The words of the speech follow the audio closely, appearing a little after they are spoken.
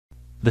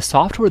The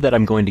software that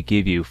I'm going to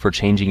give you for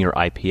changing your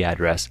IP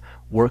address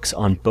works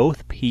on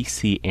both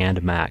PC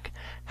and Mac.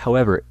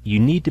 However, you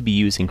need to be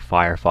using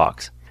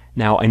Firefox.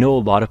 Now, I know a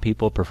lot of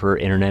people prefer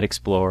Internet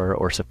Explorer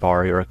or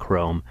Safari or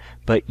Chrome,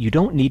 but you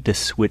don't need to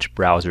switch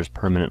browsers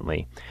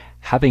permanently.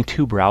 Having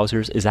two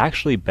browsers is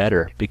actually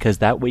better because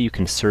that way you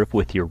can surf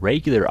with your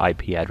regular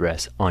IP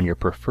address on your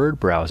preferred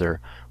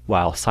browser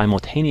while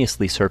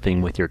simultaneously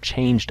surfing with your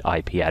changed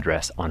IP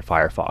address on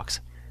Firefox.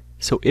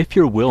 So if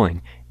you're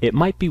willing, it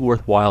might be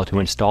worthwhile to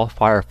install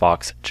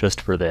Firefox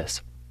just for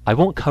this. I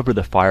won't cover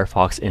the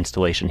Firefox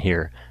installation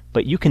here,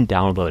 but you can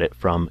download it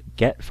from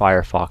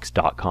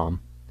getfirefox.com.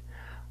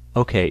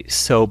 Okay,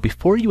 so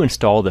before you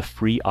install the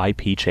free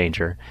IP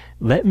changer,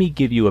 let me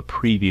give you a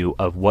preview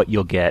of what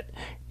you'll get,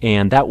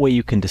 and that way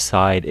you can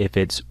decide if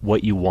it's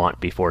what you want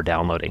before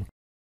downloading.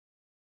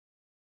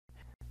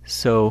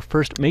 So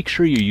first, make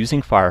sure you're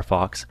using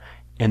Firefox,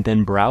 and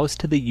then browse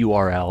to the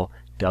URL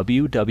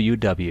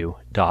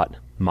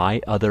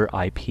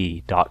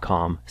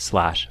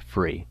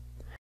www.myotherip.com/free.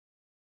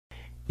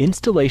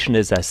 Installation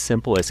is as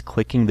simple as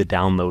clicking the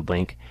download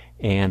link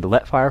and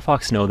let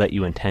Firefox know that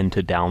you intend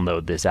to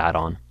download this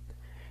add-on.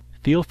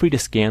 Feel free to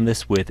scan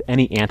this with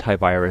any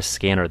antivirus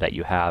scanner that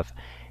you have,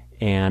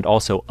 and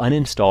also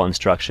uninstall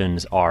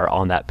instructions are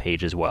on that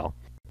page as well.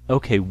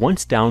 Okay,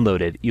 once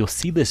downloaded, you'll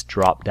see this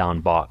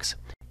drop-down box,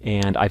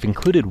 and I've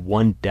included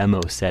one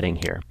demo setting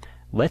here.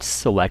 Let's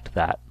select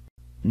that.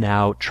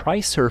 Now try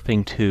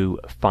surfing to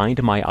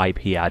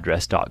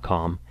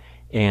findmyipaddress.com,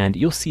 and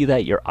you'll see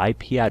that your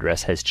IP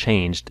address has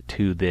changed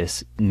to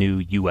this new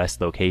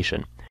US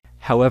location.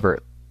 However,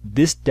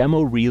 this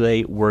demo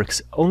relay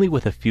works only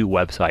with a few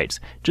websites,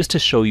 just to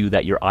show you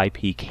that your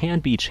IP can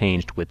be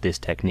changed with this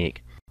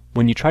technique.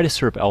 When you try to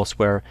surf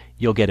elsewhere,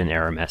 you'll get an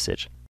error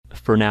message.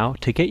 For now,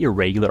 to get your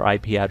regular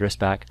IP address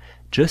back,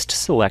 just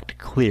select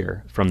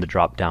Clear from the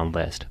drop-down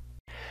list.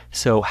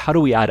 So how do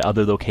we add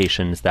other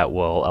locations that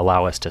will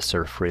allow us to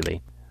surf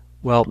freely?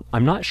 Well,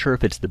 I'm not sure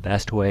if it's the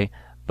best way,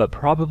 but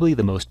probably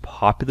the most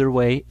popular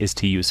way is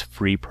to use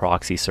free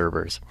proxy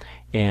servers.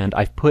 And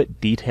I've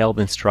put detailed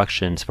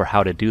instructions for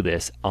how to do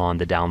this on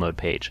the download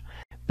page.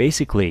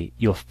 Basically,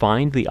 you'll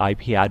find the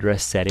IP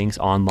address settings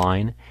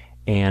online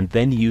and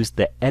then use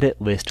the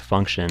edit list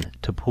function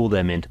to pull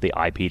them into the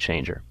IP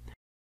changer.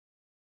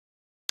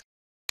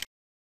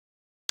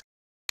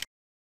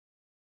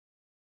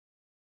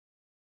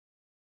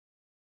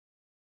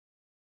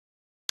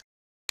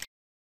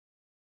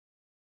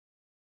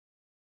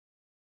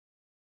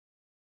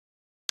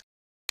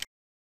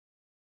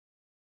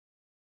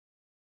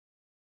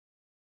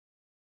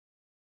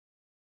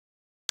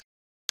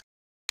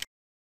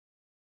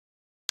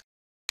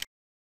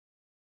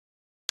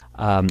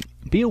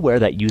 Be aware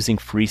that using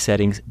free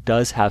settings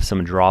does have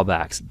some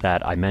drawbacks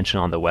that I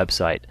mentioned on the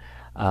website.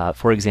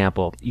 For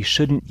example, you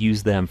shouldn't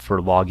use them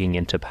for logging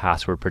into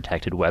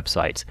password-protected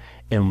websites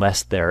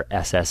unless they're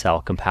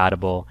SSL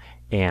compatible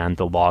and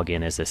the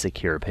login is a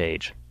secure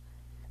page.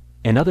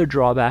 Another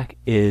drawback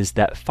is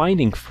that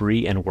finding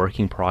free and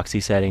working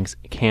proxy settings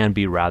can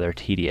be rather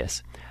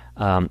tedious.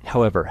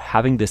 However,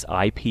 having this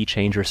IP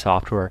changer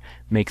software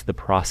makes the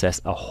process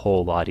a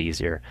whole lot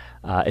easier,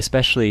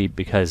 especially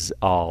because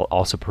I'll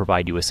also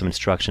provide you with some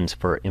instructions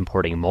for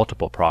importing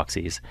multiple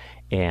proxies,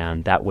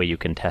 and that way you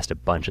can test a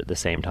bunch at the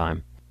same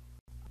time.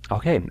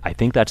 Okay, I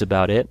think that's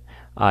about it.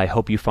 I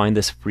hope you find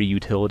this free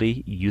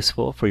utility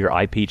useful for your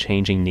IP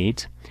changing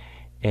needs.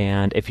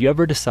 And if you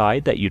ever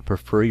decide that you'd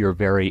prefer your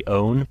very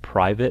own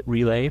private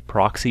relay,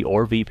 proxy,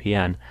 or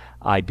VPN,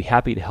 I'd be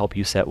happy to help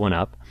you set one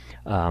up.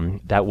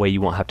 That way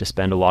you won't have to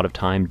spend a lot of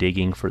time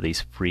digging for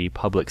these free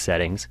public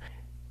settings.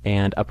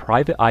 And a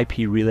private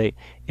IP relay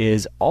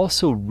is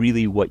also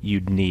really what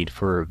you'd need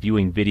for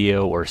viewing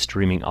video or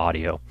streaming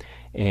audio.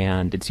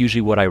 And it's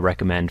usually what I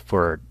recommend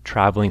for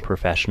traveling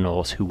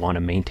professionals who want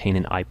to maintain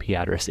an IP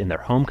address in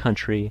their home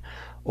country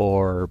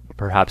or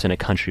perhaps in a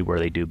country where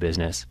they do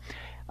business.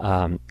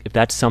 If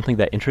that's something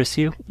that interests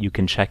you, you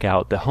can check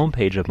out the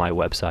homepage of my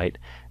website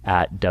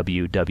at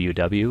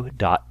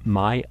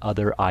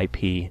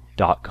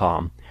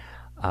www.myotherip.com.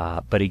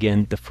 But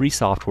again, the free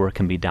software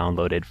can be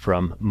downloaded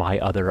from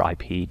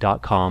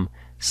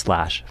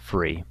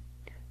myotherip.com/free.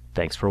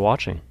 Thanks for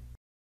watching.